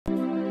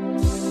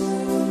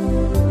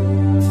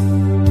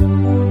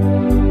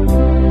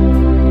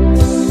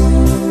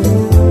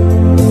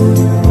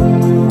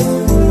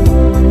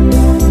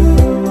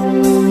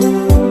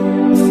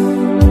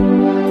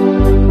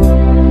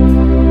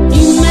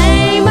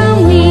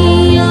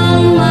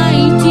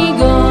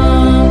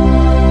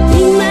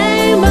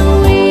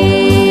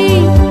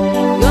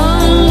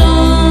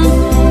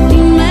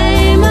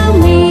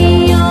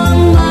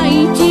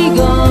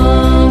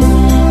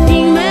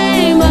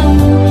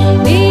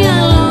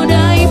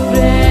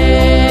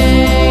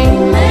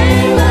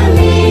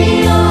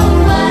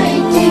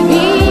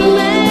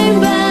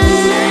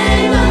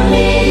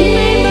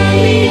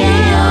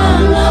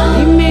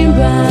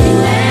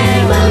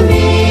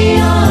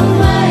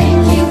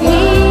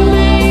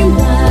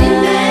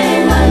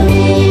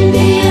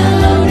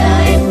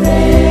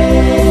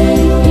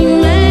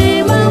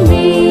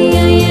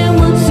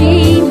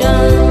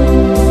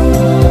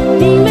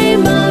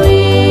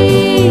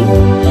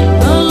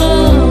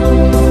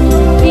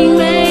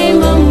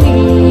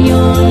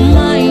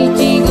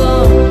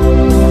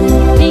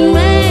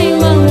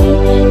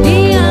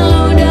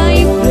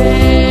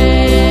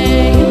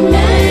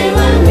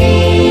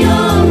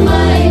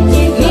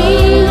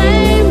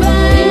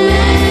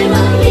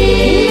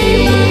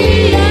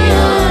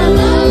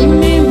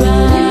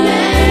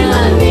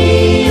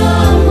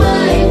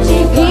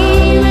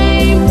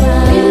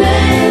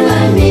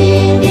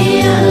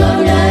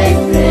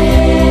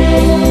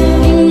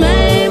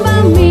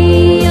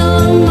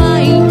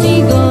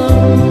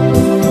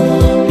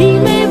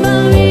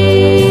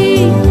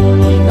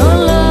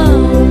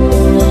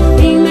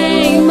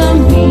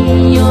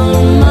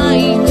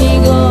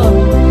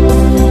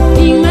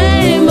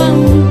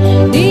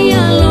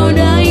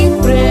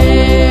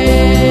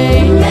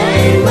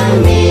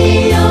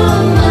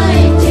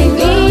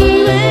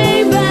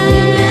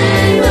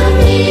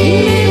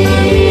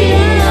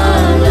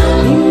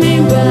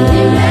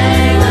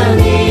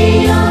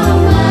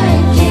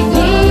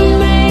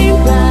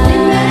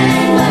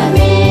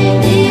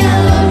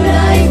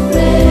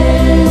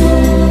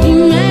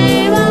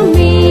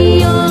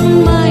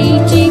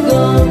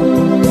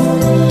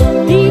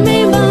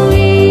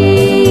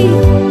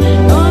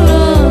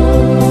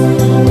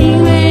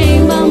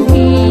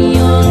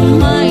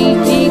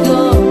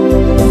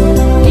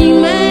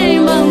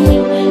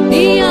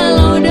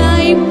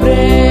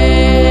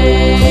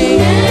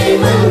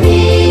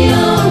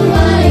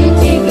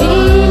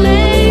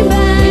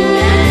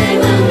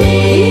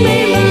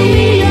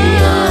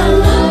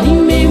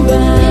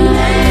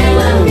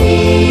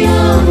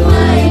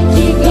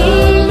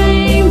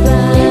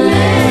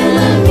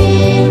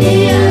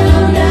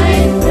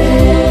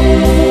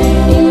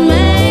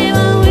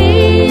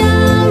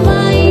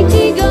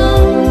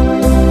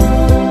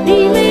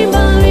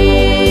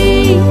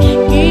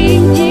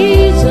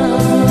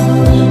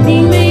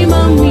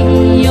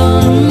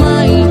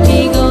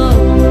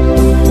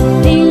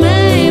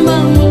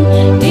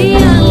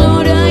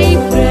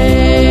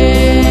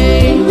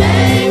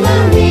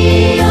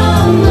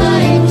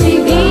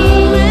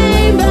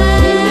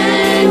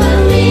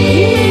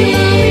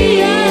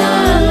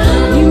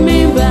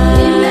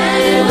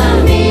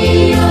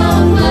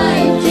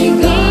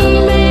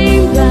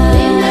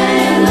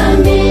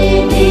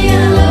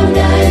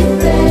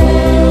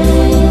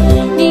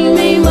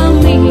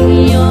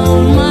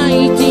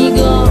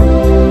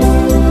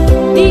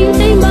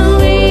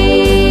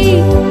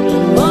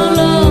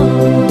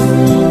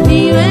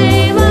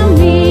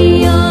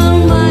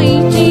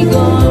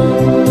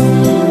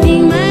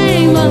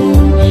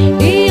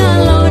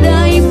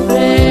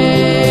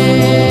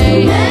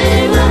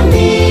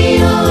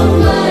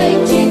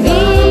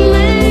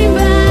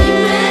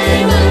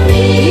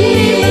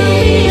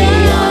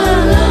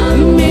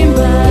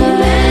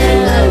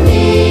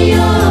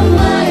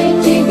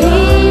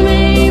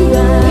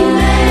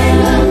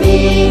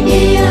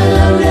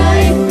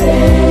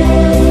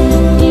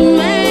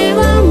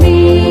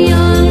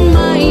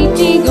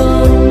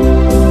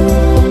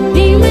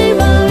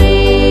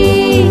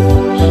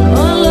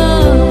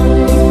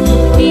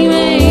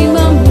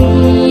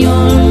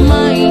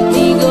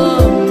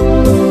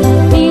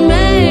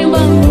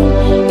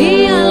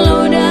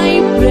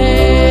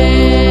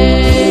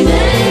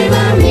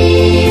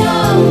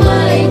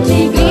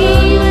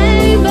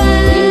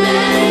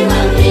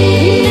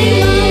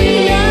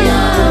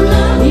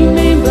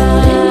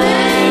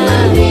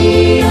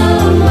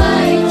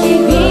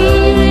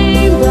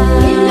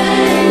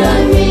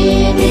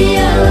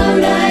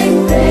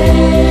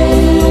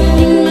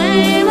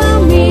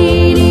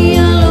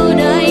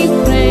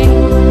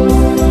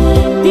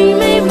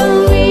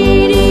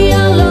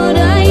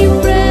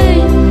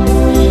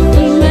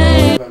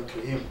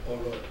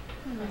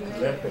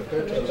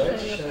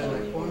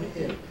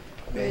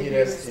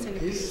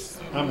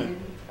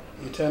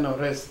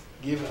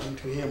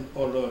unto him,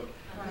 O Lord,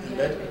 and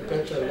let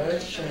perpetual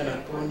light shine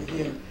upon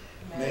him.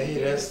 May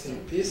he rest in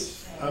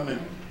peace. Amen.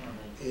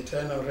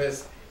 Eternal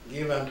rest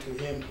give unto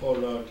him, O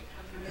Lord,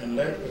 and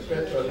let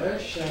perpetual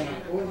light shine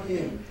upon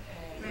him.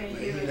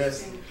 May he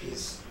rest in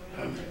peace.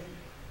 Amen.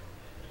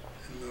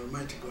 And the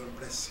Almighty God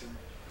bless you,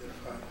 the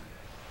Father,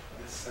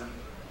 the Son,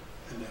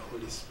 and the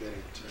Holy Spirit.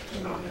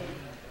 Amen.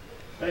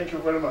 Thank you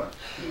very much.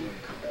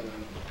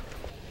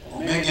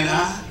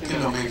 Omegina,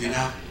 kilo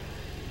megina.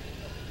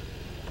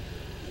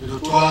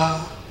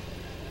 Lutwa,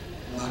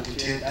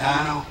 magite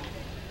dano.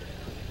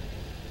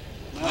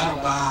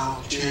 Maruba,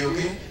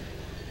 chiogi,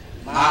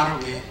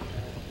 marugi,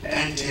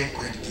 ente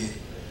kwedgi.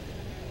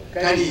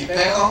 Kadi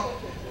peko,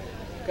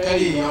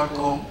 kadi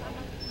yorkom,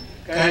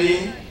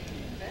 kadi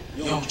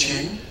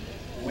yongching,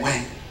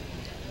 wen,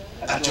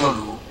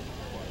 acholu.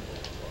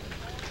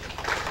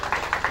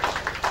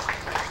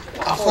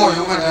 Afo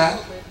yomada.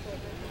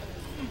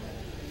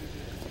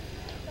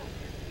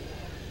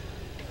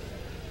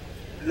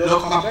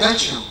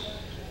 Lokech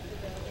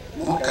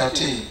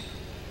mukati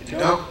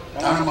dok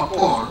tano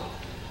mapol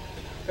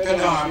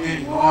pedo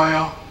amin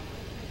moyo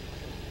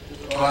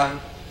tuan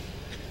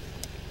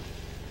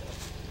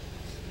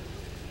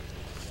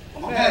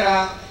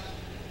omera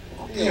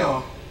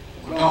opio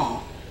udon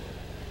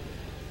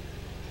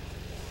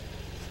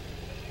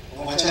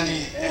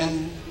omachani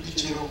en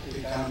bichiro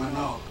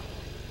pikamano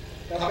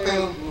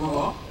kapel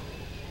nuo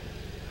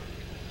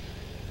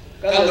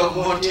kalau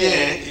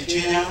motie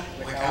ichunya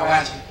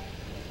wekawaji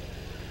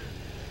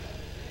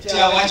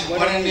Tia wach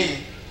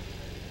borani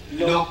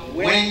lok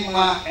weng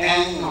ma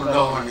en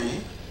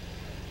oloni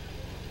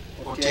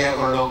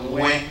otiego lok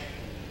weng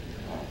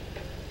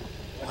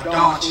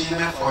odong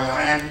chime for your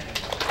hand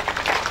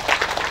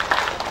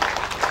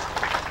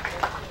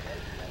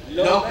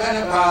lok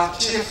about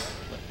Chief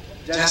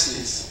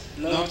Justice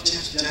Lord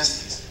Chief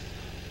Justice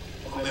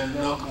obe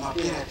lok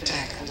mapire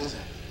tek adoza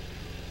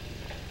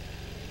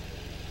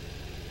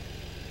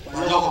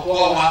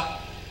lok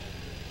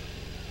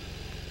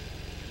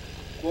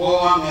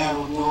Kowa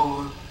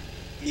merudu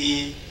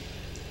I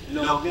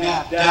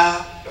logna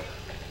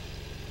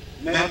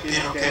me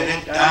piro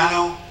kere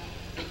dano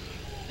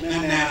me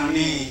neno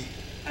ni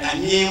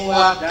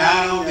anyiwa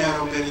dano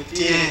mero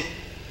beritie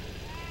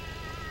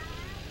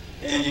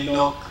eni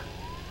lok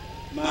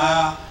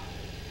ma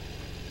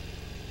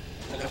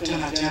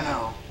Lieutenant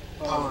General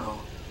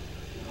Paulo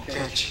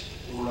Lokech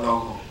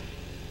ulogo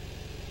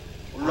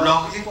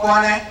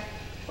ikwane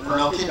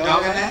ulogo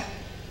idogene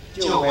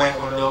chiwe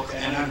ulog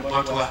enan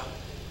botwa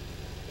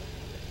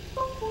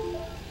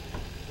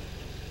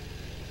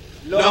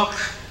Lok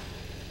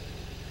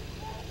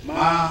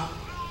ma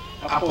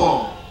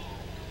apo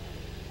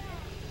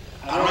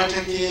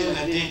arwate ki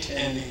la dit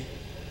eni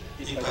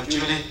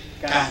ipachule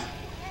kan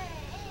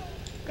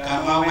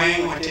kama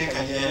wen wate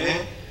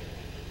kajele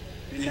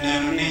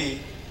binano ni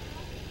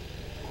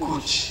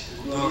kuch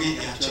dogi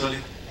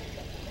actually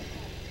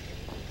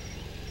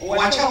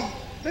wacha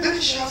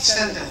very short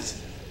sentence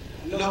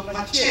Lok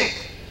ma check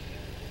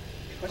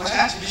but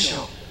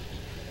Archbishop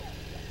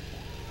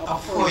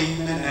afo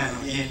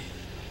imenano in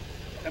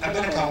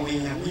Abeka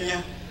winya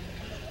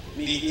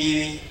mi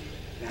iri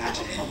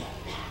nateni.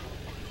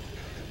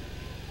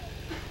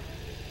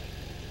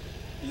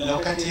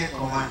 Lokati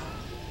koma.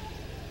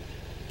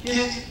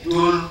 Kiti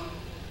dul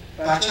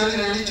actually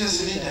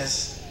religious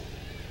leaders.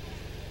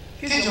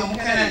 Kiti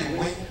jomukana ni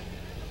we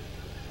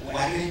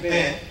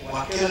waribe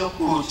wakelo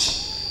kuch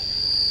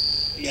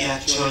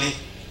actually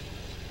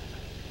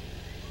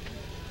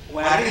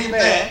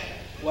waribe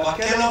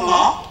wakelo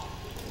mo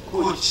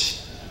kuch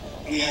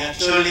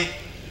actually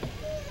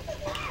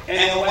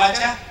and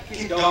wacha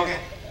kidoge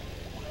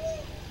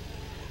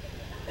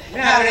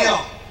nario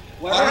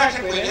warata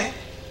kwele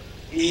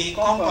I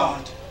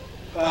compound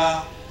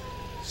ka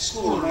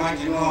school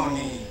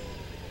magiloni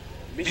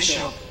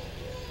Bishop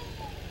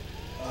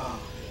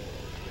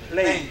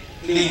Plain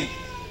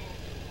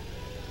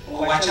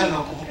wacha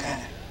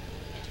lokumukana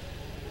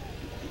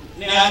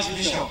ni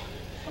Archbishop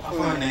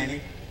afọ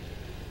nani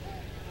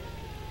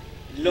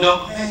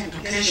local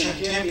education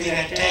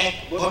tempere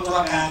tek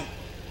botwakan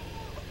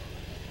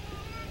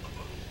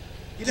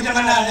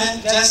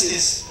Itapana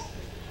justice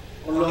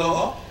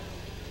Ologo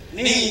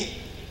ni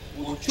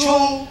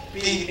uchung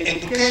pi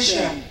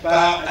education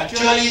pa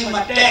actually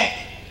matek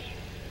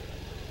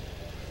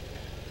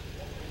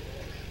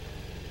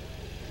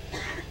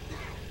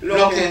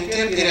loken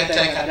tempere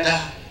tek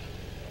ada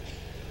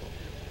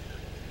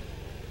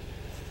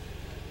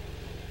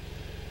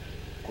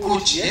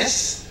coach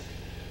yes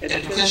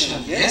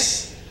education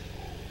yes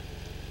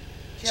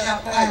kia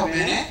payo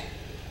bene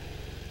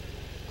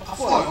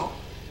afoyo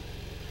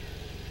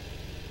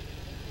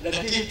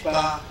Latit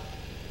pa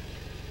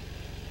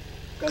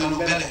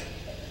kanubele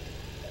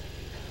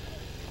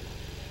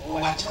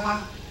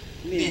wachama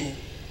ni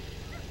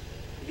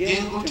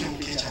gen kutim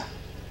picha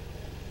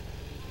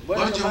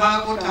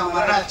Bojuma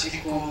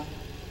kutamarachi kum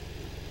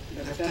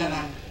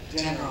Lieutenant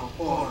General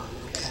Paul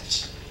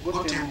Lokech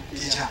kutim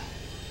picha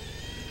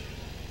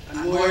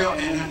Anwoyo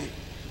enani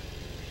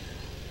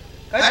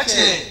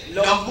Kache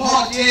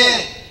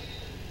lomotie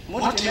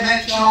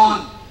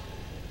motivation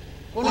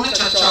kuno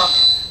chochok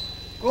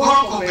kuno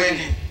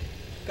kumbeni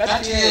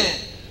kache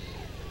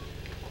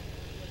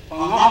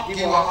wangok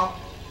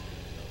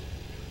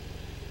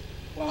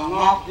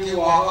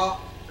diwo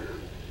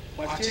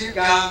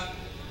wachika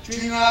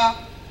chunga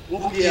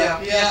mupia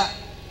pia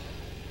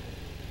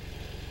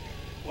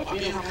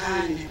wapina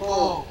kani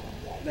po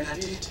na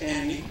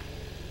titeni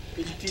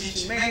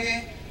pitich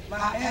mege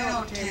ma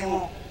eno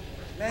timo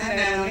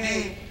nene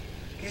ni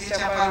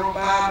kisha paru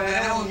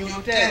baba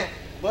unyute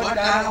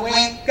boda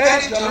wen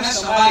kari jona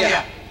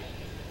Somalia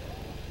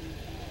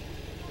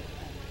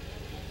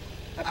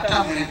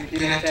atam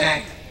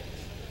pirete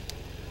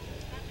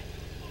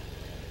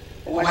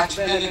watch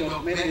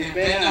many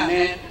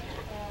bena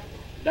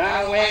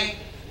dan wen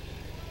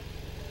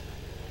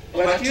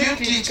what you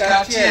teach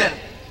cartier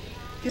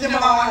kile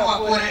mama wa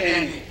kore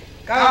eni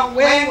ka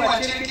wen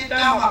what you teach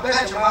dama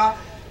besma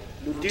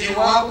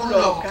ludiwa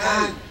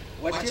kulokan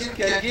what you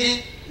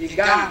kegi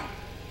igam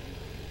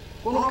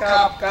kuno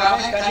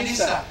kame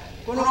kanisa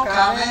kuno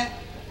kame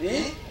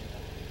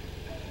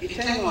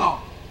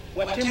itengo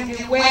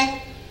watimki wen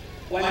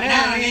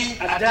wanani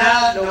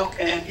ada lok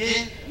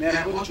engi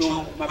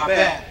merguchu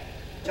mabe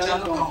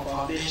Chalton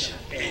Foundation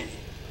eni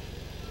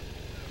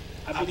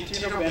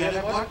abitino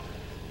benefit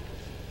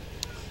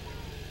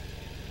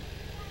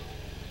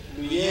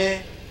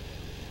luye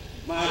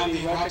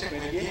mabi wate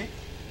kwegi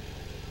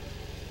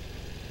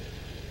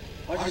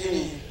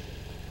Ojini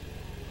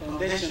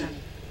Foundation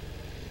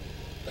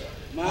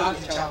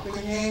mabi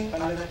chakunyi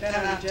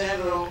Lieutenant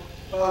General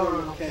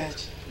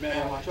Lokech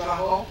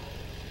mewachwaho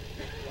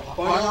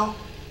wakonyo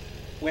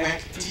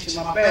wek tich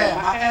maber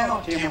ma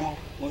eno timo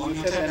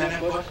mondo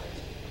benefit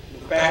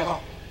lupego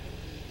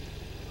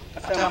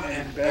atam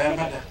en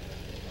bermada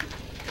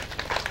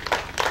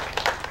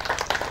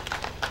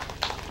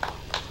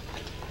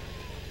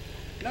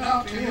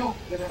now to you,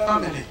 the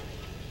family.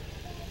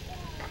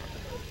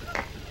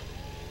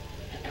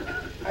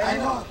 I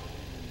know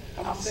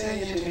I'm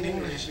saying it in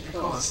English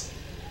because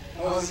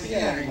I was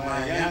hearing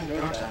my young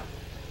daughter.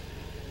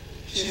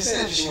 She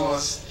said she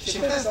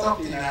first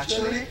talked in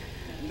actually,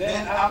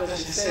 then after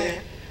she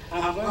said,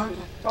 I'm going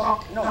to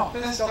talk,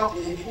 first talk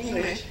in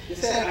English, she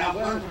said, I'm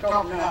going to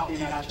talk now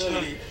in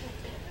actually,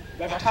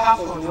 but half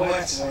of the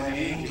words were in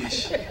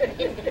English.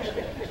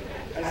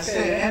 I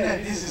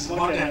said, this is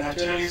more than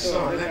actually,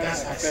 so let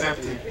us accept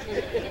it.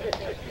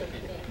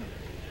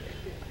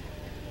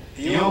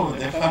 You,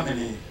 the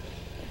family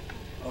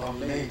of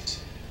late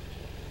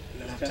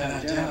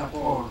Lieutenant General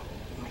Paul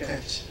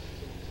Lokech,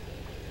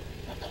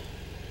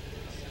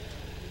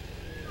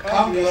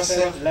 count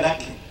yourself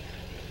lucky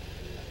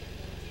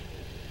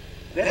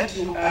that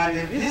you are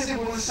the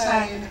visible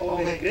sign of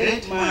a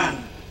great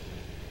man,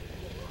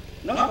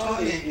 not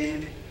only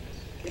in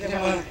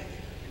Kilimanjaro,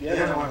 the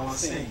other one was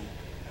saying,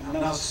 I'm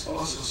now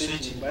also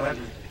switching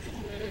badly.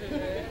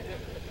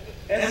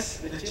 As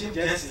the Chief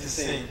Justice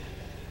said,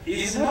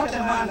 he is not a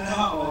man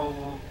now of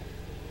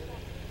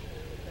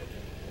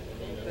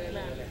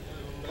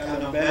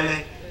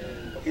Kalambele.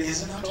 He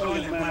is not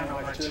only a man of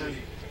Acholi.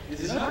 He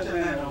is not a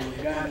man of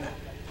Uganda.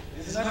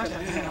 He is not a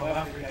man of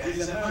Africa.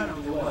 He is a man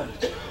of the world.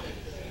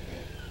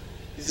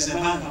 He is a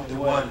man of the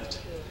world.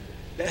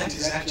 That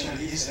is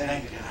actually his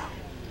rank now.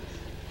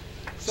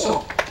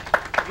 So,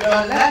 you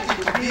are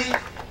lucky to be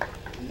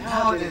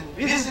now the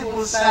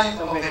visible sign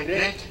of a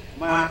great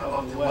man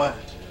of the world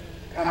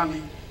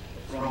coming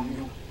from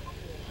you.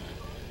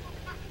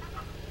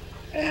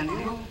 And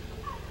you,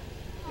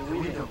 the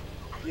widow,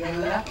 you are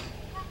lucky.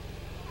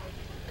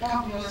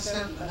 Count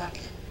yourself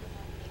lucky.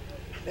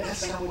 There's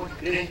someone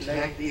great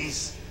like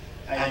this.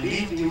 I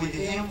lived with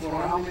him for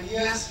how many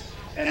years,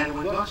 and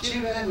we got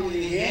children with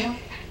him,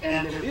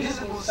 and the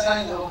visible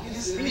sign of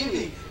his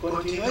living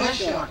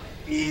continuation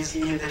is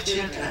in the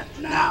children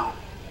now.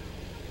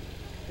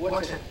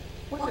 What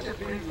a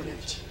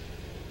privilege.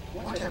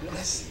 What a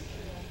blessing.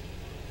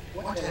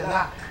 What a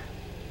luck.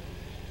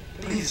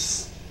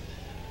 Please.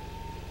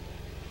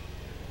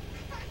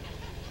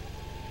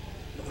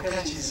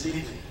 Lokech is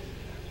living.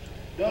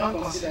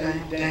 Don't consider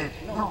him dead.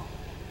 No.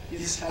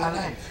 He's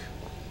alive.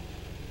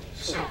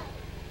 So,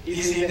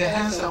 he's in the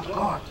hands of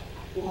God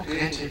who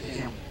created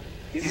him.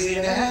 He's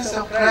in the hands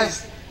of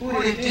Christ who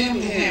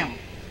redeemed him,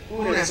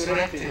 who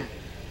resurrected,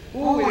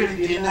 who will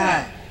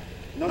deny,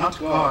 not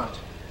God,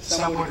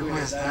 somebody who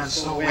has done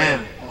so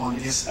well on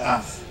this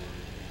earth.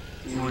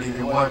 He will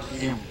reward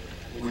him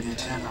with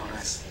eternal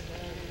rest.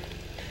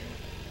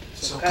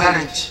 So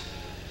courage,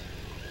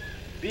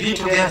 be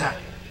together,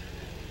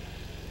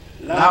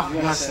 love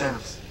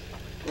yourselves,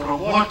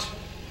 promote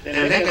the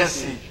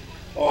legacy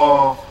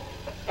of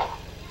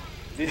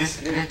this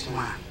great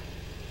man.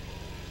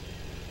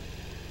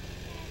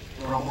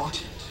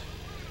 Promote it.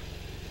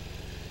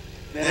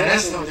 The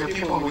rest of the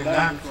people will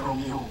learn from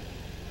you.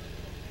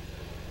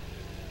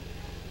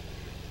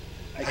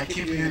 I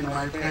keep you in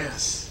my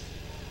prayers.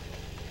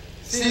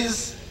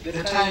 Since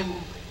the time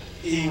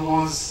he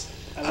was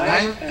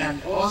alive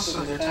and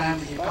also the time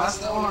he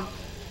passed on,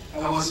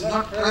 I was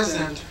not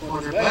present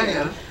for the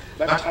burial,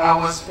 but I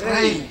was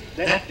praying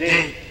that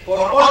day. For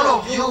all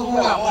of you who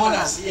are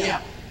mourners here,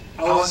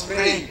 I was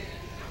praying.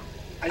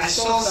 I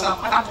saw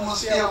some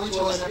atmosphere which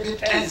was a bit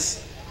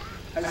tense.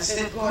 I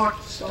said, God,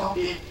 stop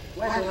it.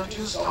 Why don't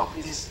you stop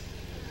this?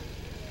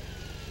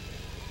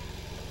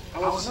 I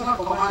was not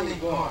commanding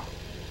God,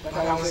 but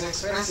I was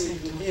expressing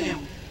to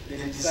him the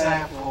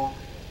desire for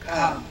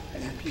calm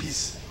and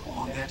peace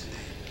on that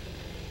day.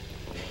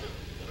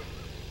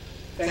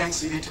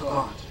 Thanks be to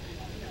God.